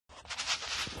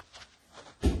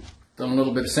done a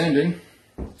little bit of sanding,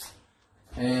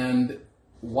 and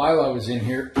while I was in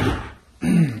here,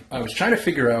 I was trying to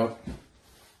figure out,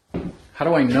 how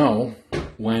do I know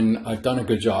when I've done a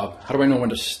good job? How do I know when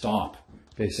to stop,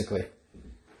 basically?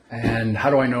 And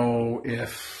how do I know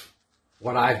if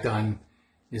what I've done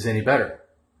is any better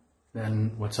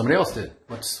than what somebody else did?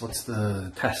 What's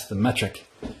the test, the metric?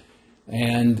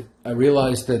 And I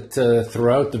realized that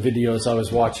throughout the videos I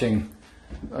was watching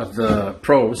of the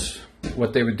pros,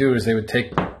 what they would do is they would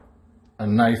take a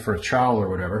knife or a trowel or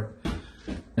whatever,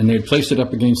 and they'd place it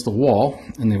up against the wall,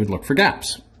 and they would look for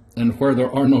gaps. And where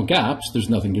there are no gaps, there's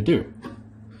nothing to do.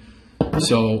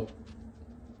 So,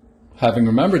 having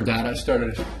remembered that, I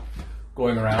started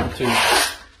going around to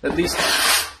at least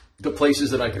the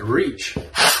places that I could reach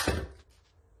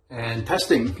and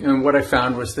testing. And what I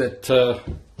found was that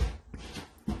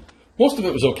most of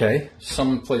it was okay.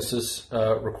 Some places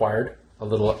required a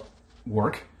little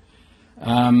work.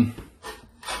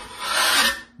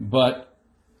 But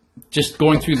just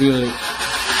going through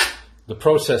the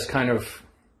process kind of,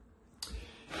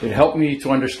 it helped me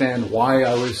to understand why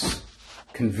I was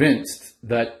convinced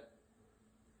that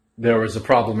there was a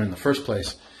problem in the first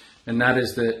place. And that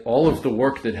is that all of the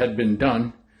work that had been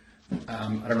done,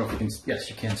 I don't know if you can, yes,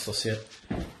 you can still see it.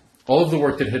 All of the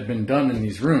work that had been done in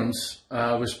these rooms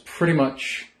was pretty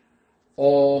much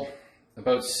all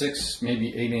about 6,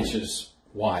 maybe 8 inches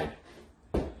wide.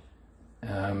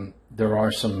 There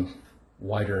are some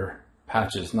wider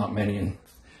patches, not many, and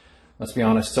let's be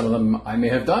honest, some of them I may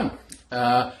have done.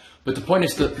 But the point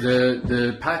is that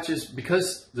the patches,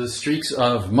 because the streaks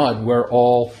of mud were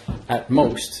all at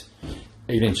most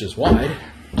 8 inches wide,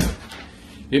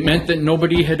 it meant that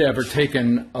nobody had ever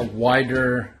taken a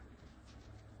wider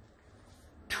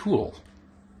tool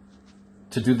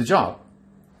to do the job.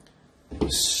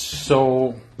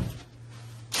 So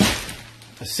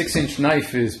a 6-inch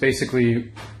knife is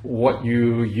basically what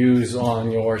you use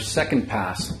on your second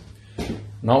pass,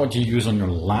 not what you use on your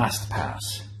last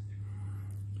pass.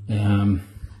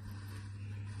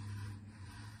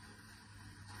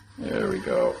 There we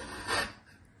go.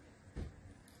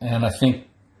 And I think,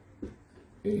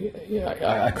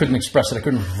 yeah, I couldn't express it, I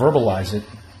couldn't verbalize it,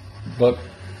 but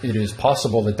it is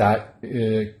possible that that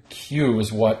cue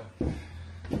is what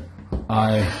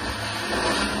I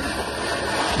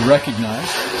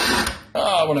recognized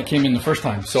when I came in the first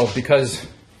time. So because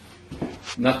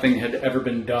nothing had ever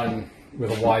been done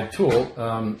with a wide tool,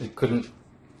 it couldn't,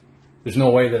 there's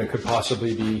no way that it could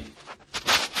possibly be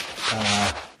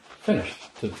finished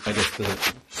to, I guess,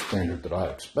 the standard that I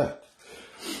expect.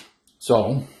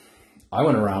 So I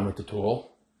went around with the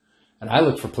tool and I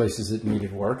looked for places that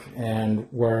needed work, and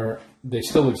where they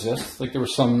still exist, like there were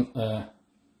some,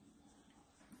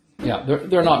 yeah,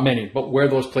 there are not many, but where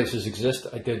those places exist,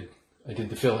 I did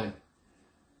the fill in.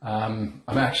 I'm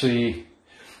actually,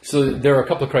 so there are a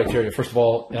couple of criteria. First of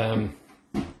all,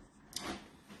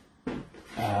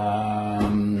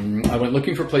 I went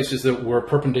looking for places that were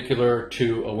perpendicular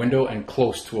to a window and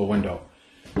close to a window.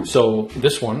 So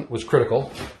this one was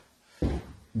critical.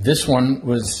 This one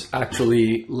was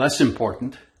actually less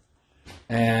important.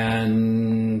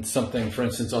 And something, for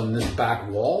instance, on this back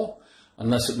wall,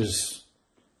 unless it was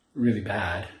really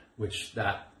bad, which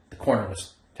the corner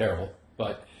was terrible,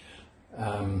 but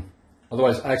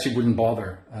otherwise I actually wouldn't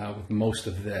bother with most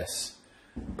of this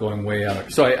going way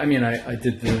out. So I mean, I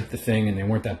did the thing and they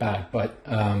weren't that bad, but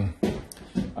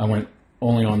I went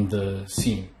only on the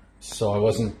seam, so I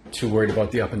wasn't too worried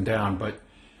about the up and down. But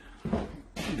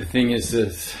the thing is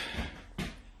that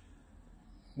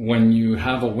when you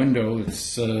have a window that's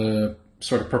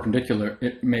sort of perpendicular,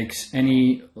 it makes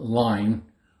any line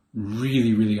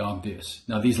really, really obvious.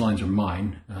 Now these lines are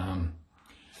mine.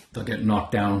 They'll get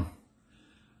knocked down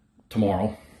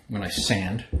tomorrow when I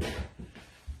sand.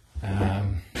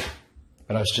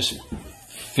 But I was just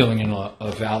filling in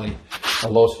a valley, a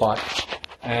low spot.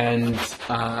 And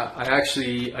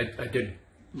I did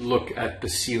look at the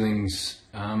ceilings.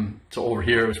 So over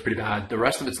here it was pretty bad. The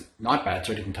rest of it's not bad,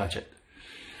 so I didn't touch it.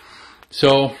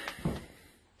 So,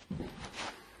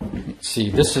 let's see,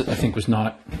 this I think was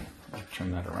not, I'll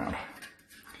turn that around.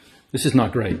 This is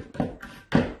not great. I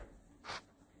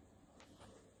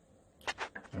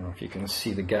don't know if you can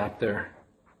see the gap there.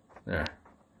 There.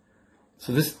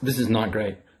 So this is not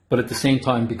great. But at the same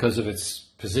time, because of its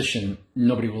position,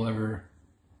 nobody will ever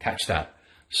catch that.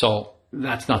 So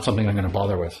that's not something I'm going to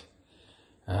bother with.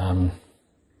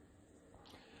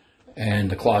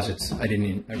 And the closets, I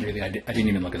didn't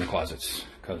even look in the closets,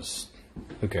 because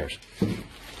who cares?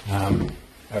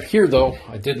 Out here though,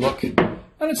 I did look, and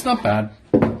it's not bad.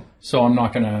 So I'm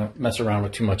not going to mess around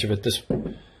with too much of it.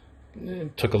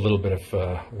 it took a little bit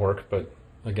of work, but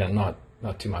again, not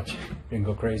too much. Didn't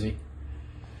go crazy.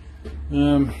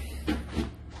 I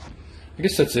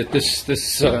guess that's it.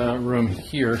 This room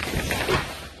here,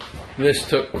 this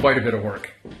took quite a bit of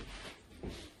work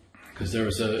because there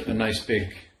was a nice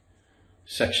big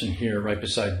section here right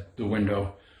beside the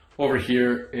window. Over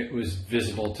here, it was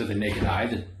visible to the naked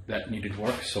eye that needed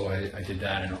work, so I did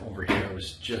that. And over here, it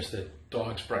was just a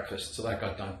dog's breakfast, so that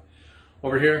got done.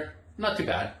 Over here, not too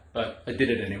bad, but I did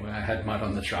it anyway. I had mud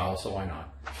on the trowel, so why not?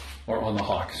 Or on the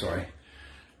hawk, sorry.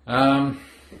 And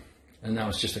now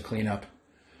it's just a cleanup.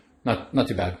 Not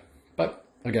too bad. But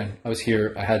again, I was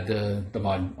here. I had the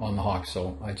mud on the hawk,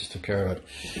 so I just took care of it.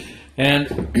 And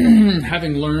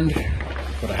having learned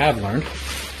what I have learned,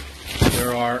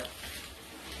 there are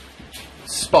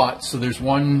spots. So there's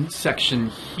one section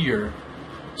here.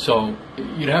 So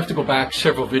you'd have to go back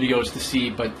several videos to see,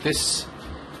 but this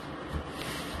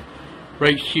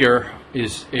right here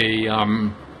is a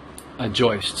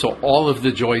joist. So all of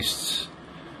the joists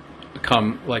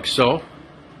come like so,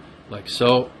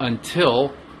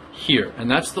 until here, and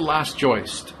that's the last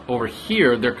joist. Over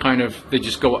here, they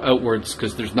just go outwards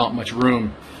because there's not much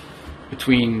room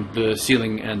between the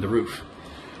ceiling and the roof.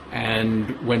 And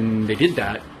when they did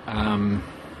that,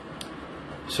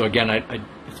 so again,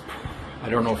 I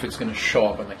don't know if it's going to show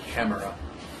up on the camera,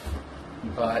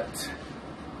 but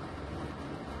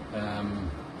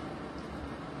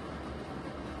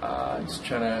just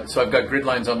trying to. So I've got grid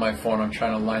lines on my phone. I'm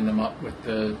trying to line them up with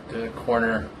the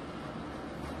corner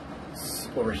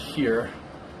over here.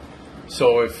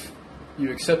 So if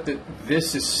you accept that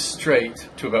this is straight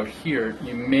to about here,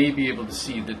 you may be able to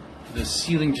see that the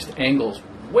ceiling just angles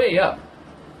way up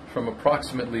from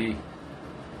approximately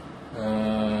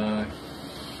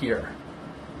here.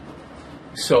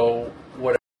 So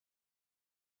what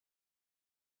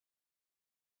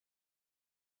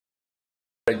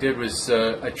I did was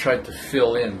I tried to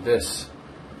fill in this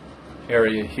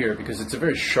area here because it's a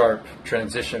very sharp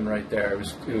transition right there. It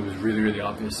was really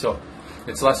obvious. So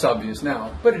it's less obvious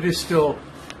now, but it is still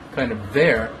kind of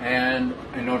there. And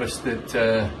I noticed that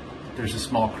there's a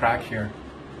small crack here.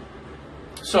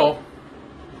 So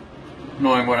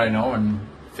knowing what I know and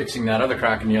fixing that other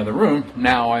crack in the other room,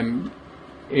 now I'm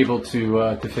able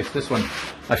to fix this one.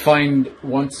 I find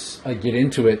once I get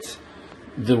into it,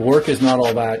 the work is not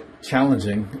all that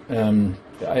challenging.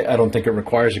 I don't think it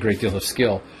requires a great deal of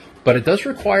skill, but it does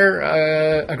require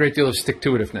a great deal of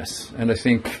stick-to-itiveness. And I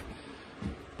think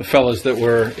the fellas that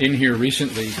were in here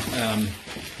recently,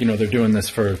 they're doing this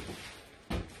to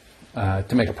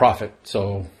make a profit.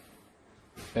 So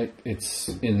it's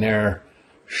in their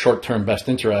short-term best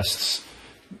interests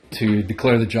to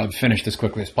declare the job finished as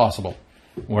quickly as possible.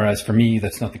 Whereas for me,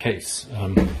 that's not the case.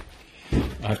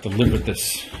 I have to live with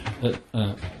this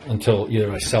until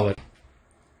either I sell it.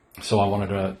 So I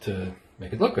wanted to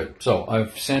make it look good. So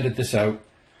I've sanded this out.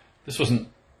 This wasn't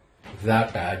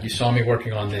that bad. You saw me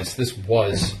working on this. This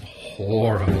was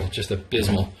horrible, just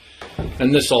abysmal.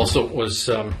 And this also was,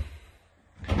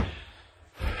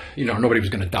 nobody was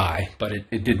going to die, but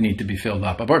it did need to be filled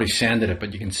up. I've already sanded it,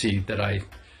 but you can see that I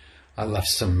left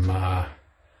some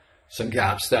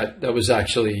gaps. That was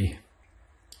actually,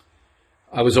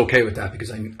 I was okay with that because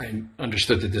I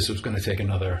understood that this was going to take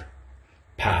another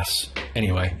pass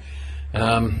anyway.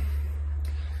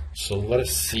 So let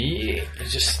us see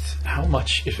just how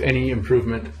much, if any,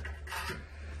 improvement.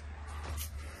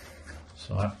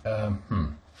 So I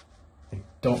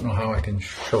don't know how I can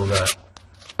show that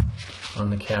on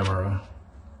the camera.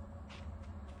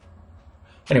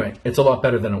 Anyway, it's a lot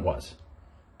better than it was.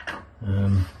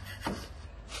 And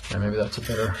maybe that's a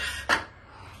better.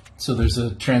 So there's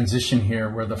a transition here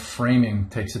where the framing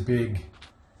takes a big.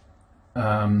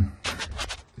 I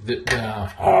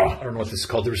don't know what this is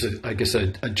called. There's I guess a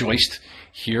joist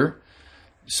here.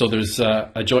 So there's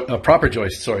a proper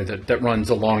joist, sorry, that runs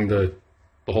along the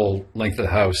whole length of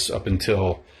the house up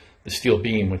until the steel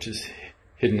beam, which is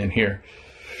hidden in here.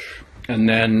 And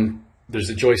then there's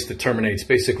a joist that terminates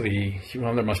basically,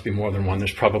 well, there must be more than one.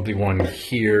 There's probably one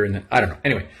here, and then, I don't know.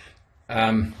 Anyway,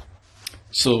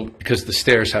 so because the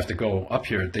stairs have to go up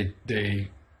here, they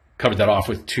covered that off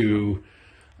with two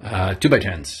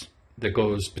 2x10s that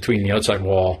goes between the outside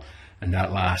wall and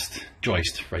that last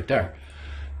joist right there.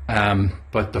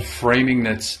 But the framing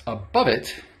that's above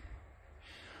it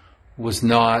was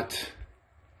not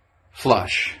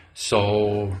flush.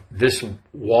 So this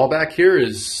wall back here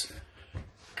is,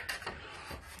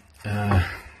 let's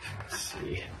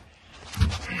see.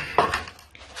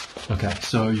 Okay,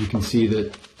 so you can see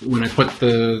that when I put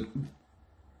the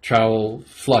trowel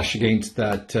flush against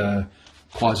that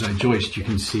quasi joist, you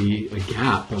can see a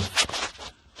gap of,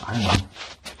 I don't know,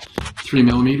 3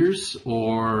 millimeters,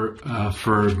 or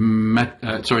for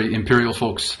Imperial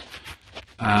folks,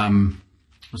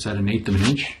 what's that, 1/8 of an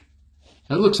inch?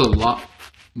 That looks a lot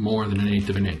more than 1/8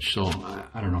 of an inch. So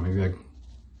I don't know, maybe I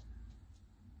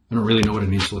don't really know what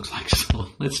an inch looks like. So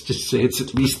let's just say it's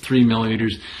at least 3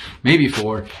 millimeters, maybe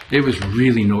 4. It was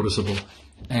really noticeable.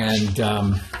 And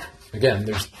again,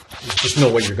 there's just no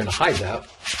way you're going to hide that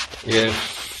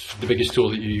if the biggest tool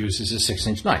that you use is a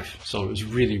 6-inch knife. So it was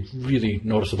really, really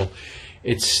noticeable.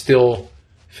 It's still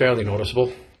fairly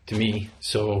noticeable to me.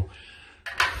 So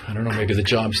I don't know, maybe the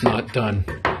job's not done.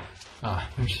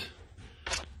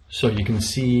 So you can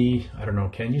see, I don't know,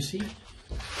 can you see?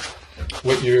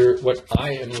 What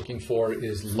I am looking for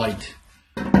is light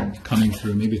coming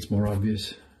through. Maybe it's more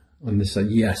obvious on this side.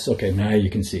 Yes, okay, now you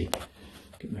can see.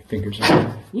 Get my fingers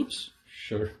on. Whoops,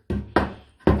 sugar.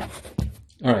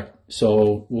 All right,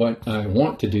 so what I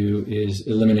want to do is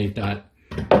eliminate that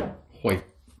white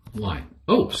line.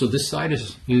 Oh, so this side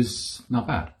is not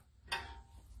bad.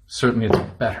 Certainly it's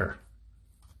better.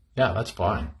 Yeah, that's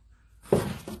fine.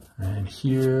 And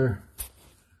here,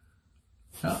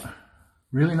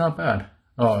 really not bad.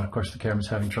 Oh, of course the camera's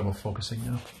having trouble focusing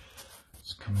now.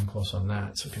 It's coming close on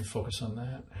that, so we can focus on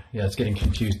that. Yeah, it's getting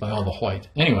confused by all the white.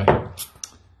 Anyway,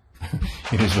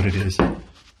 it is what it is.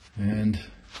 And,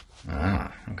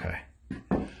 okay.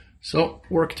 So,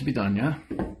 work to be done, yeah?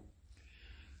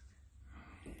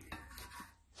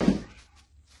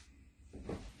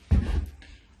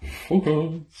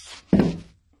 Focus.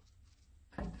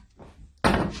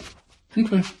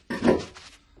 Okay.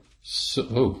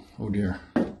 So, oh dear.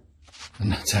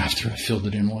 And that's after I filled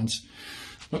it in once.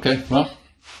 Okay, well,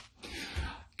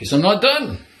 guess I'm not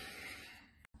done.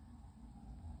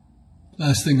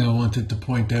 Last thing I wanted to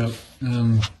point out,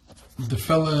 the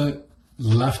fella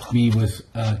left me with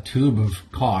a tube of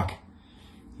caulk.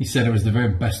 He said it was the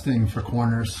very best thing for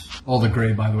corners. All the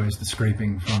gray, by the way, is the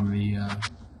scraping from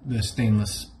the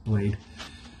stainless blade.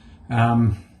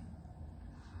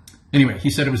 Anyway, he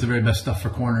said it was the very best stuff for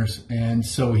corners, and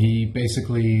so he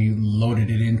basically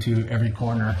loaded it into every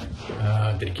corner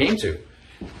that he came to.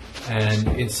 And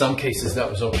in some cases that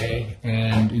was okay,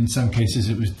 and in some cases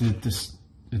it was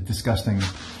a disgusting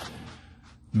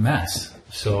mess.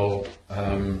 So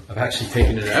I've actually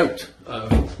taken it out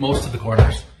of most of the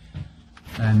corners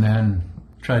and then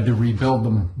tried to rebuild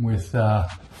them with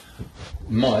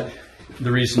mud.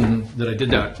 The reason that I did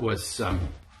that was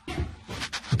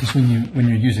because when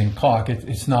you're using caulk,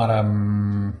 it's not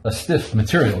a stiff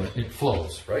material. It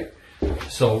flows, right?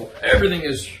 So everything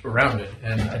is rounded,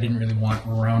 and I didn't really want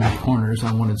rounded corners.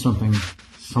 I wanted something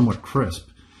somewhat crisp.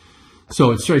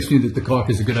 So it strikes me that the caulk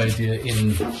is a good idea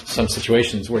in some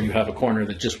situations where you have a corner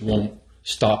that just won't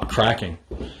stop cracking.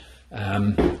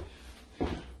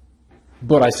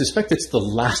 But I suspect it's the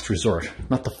last resort,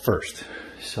 not the first.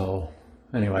 So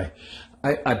anyway,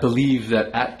 I believe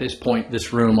that at this point,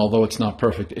 this room, although it's not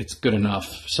perfect, it's good enough.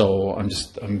 So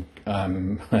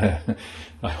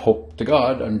I hope to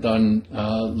God I'm done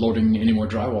loading any more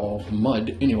drywall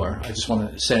mud anywhere. I just want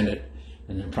to sand it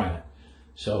and then prime it.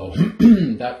 So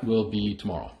that will be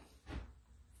tomorrow.